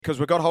because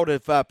we've got hold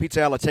of Pita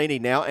Alatini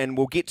now, and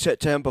we'll get to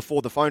him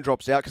before the phone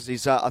drops out because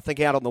he's, I think,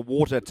 out on the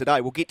water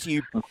today. We'll get to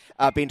you,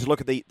 Ben, to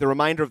look at the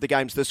remainder of the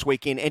games this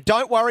weekend. And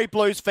don't worry,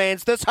 Blues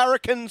fans, this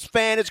Hurricanes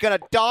fan is going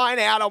to dine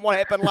out on what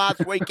happened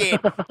last weekend.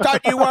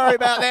 Don't you worry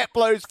about that,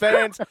 Blues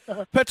fans.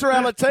 Pita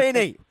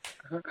Alatini.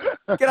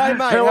 G'day,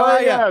 mate. How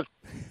are you?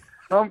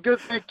 I'm good,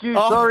 thank you.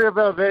 Sorry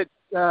about that.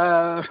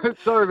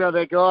 Sorry about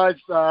that, guys.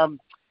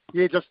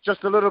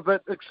 Just a little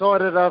bit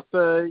excited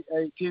after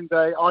a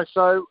 10-day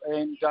ISO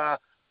and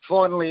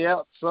finally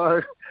out.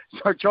 So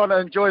trying to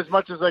enjoy as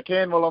much as I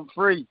can while I'm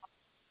free.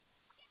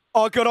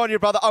 Oh, good on you,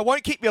 brother. I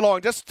won't keep you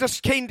long.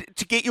 Just keen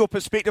to get your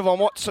perspective on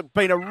what's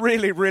been a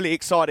really, really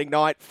exciting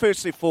night.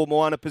 Firstly, for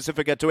Moana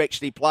Pasifika to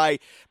actually play.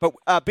 But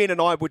Ben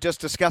and I were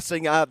just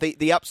discussing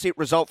the upset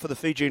result for the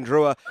Fijian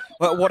Drua.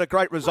 What a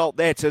great result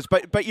that is.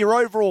 But your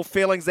overall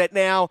feelings that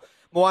now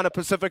Moana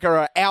Pasifika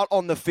are out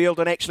on the field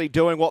and actually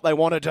doing what they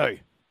want to do.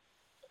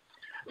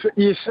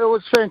 Yes, it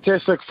was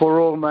fantastic for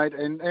all, mate.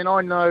 And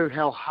I know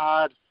how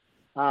hard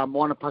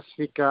Moana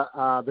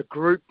Pasifika, the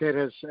group that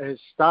has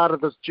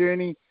started this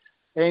journey,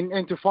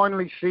 and to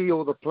finally see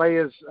all the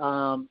players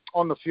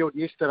on the field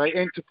yesterday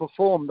and to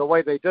perform the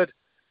way they did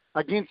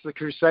against the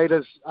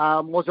Crusaders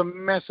was a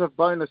massive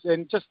bonus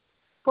and just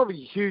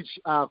probably a huge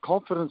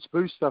confidence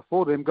booster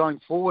for them going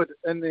forward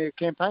in their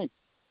campaign.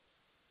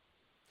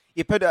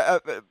 Yeah, but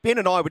Ben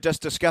and I were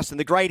just discussing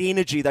the great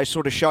energy they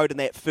sort of showed in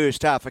that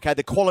first half. Okay,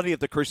 the quality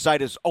of the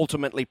Crusaders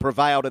ultimately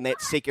prevailed in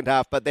that second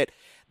half, but that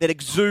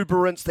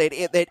exuberance,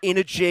 that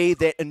energy,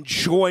 that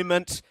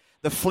enjoyment,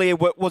 the flair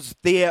was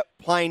there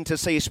plain to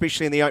see,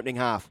 especially in the opening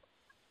half.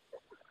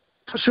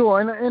 For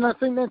sure, and I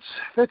think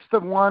that's the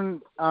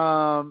one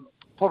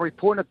probably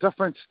point of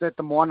difference that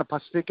the Moana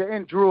Pasifika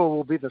and Drua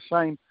will be the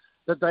same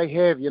that they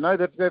have. You know,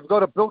 they've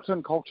got a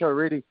built-in culture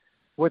already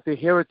with their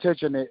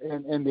heritage and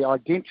the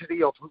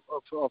identity of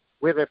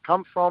where they've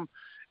come from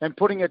and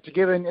putting it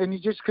together. And you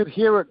just could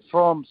hear it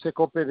from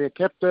Sekope, their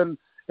captain,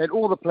 and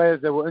all the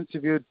players that were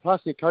interviewed,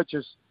 plus their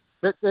coaches.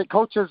 Their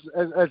culture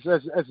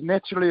is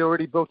naturally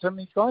already built in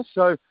these guys.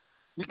 So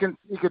you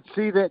could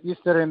see that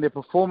yesterday in their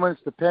performance,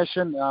 the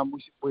passion.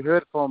 We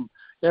heard from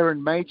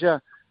Aaron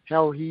Major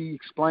how he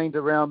explained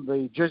around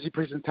the jersey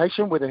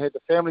presentation where they had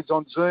the families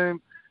on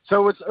Zoom.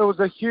 So it was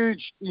a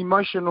huge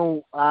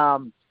emotional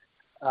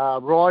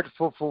ride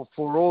for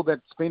all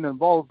that's been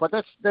involved. But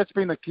that's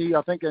been the key,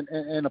 I think,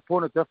 and a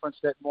point of difference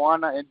that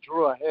Moana and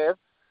Drua have,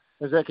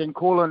 is they can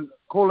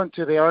call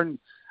into their own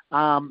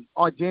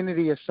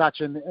identity as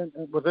such and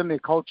within their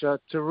culture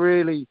to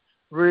really,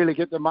 really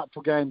get them up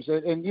for games.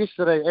 And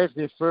yesterday, as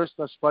their first,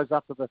 I suppose,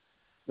 after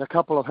the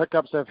couple of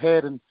hiccups they've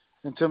had in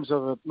terms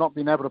of not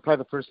being able to play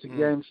the first two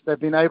games, they've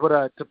been able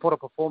to put a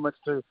performance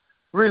to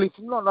really,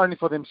 not only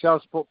for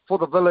themselves, but for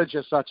the village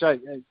as such,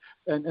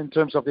 in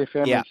terms of their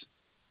families. Yeah.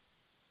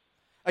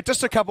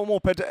 Just a couple more,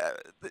 but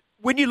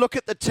when you look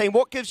at the team,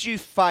 what gives you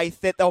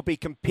faith that they'll be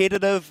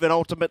competitive and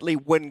ultimately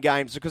win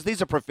games? Because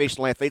these are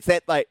professional athletes.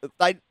 That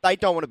they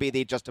don't want to be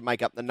there just to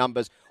make up the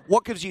numbers.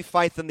 What gives you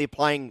faith in their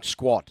playing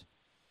squad?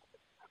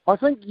 I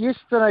think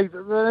yesterday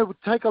they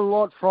would take a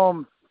lot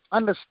from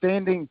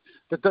understanding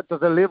the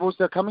levels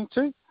they're coming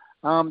to.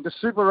 The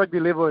Super Rugby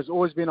level has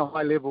always been a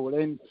high level,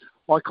 and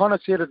I kind of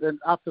said it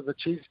after the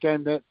Chiefs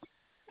game that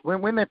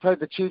when they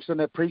played the Chiefs in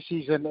that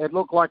preseason, it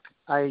looked like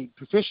a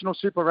professional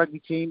Super Rugby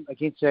team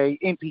against a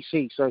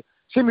NPC, so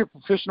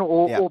semi-professional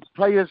or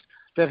players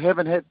that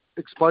haven't had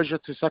exposure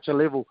to such a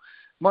level.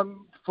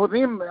 For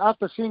them,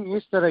 after seeing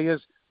yesterday,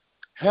 is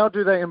how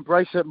do they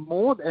embrace it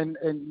more and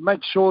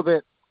make sure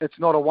that it's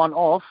not a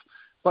one-off,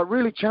 but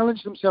really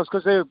challenge themselves,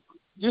 because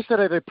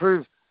yesterday they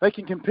proved they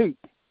can compete.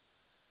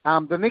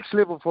 The next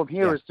level from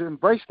here is to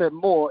embrace that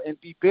more and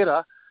be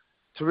better,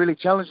 to really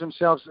challenge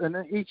themselves in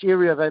each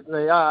area that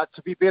they are,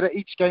 to be better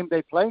each game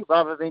they play,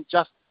 rather than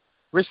just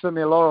rest on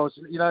their laurels,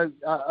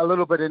 a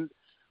little bit. And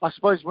I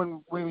suppose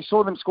when we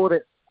saw them score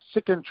that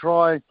second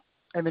try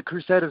and the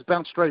Crusaders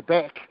bounce straight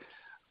back,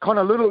 kind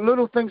of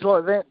little things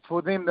like that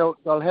for them,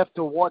 they'll have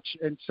to watch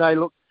and say,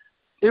 look,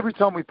 every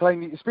time we play,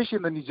 especially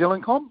in the New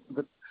Zealand comp,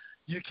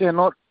 you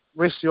cannot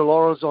rest your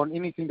laurels on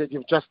anything that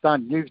you've just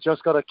done. You've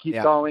just got to keep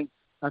going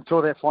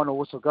until that final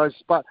whistle goes.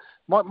 But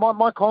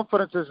my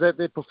confidence is that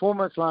their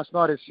performance last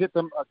night has set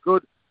them a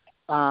good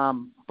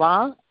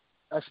bar,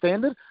 a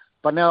standard.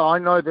 But now I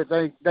know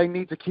that they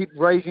need to keep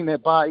raising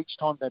that bar each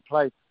time they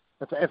play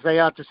if they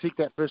are to seek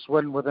that first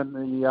win within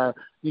the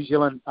New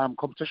Zealand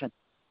competition.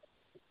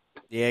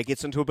 Yeah, it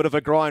gets into a bit of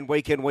a grind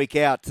week in, week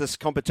out. This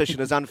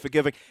competition is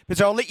unforgiving. But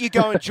so I'll let you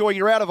go enjoy.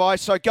 You're out of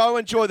ice, so go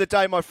enjoy the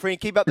day, my friend.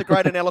 Keep up the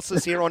great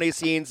analysis here on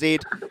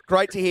SENZ.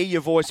 Great to hear your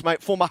voice,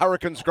 mate. Former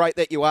Hurricanes great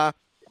that you are.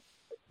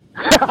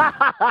 hey,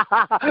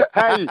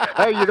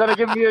 you're going to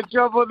give me a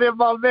job with them,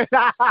 my man.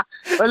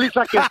 At least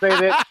I can say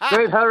that.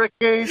 Great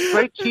Hurricanes,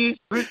 great Chiefs,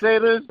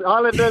 Crusaders,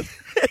 Islanders.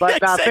 But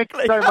Exactly. Thank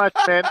you so much,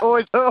 man.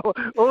 Always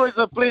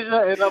a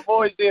pleasure, and I'm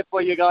always there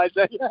for you guys.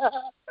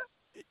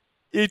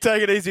 You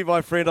take it easy,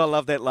 my friend. I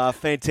love that laugh.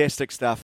 Fantastic stuff.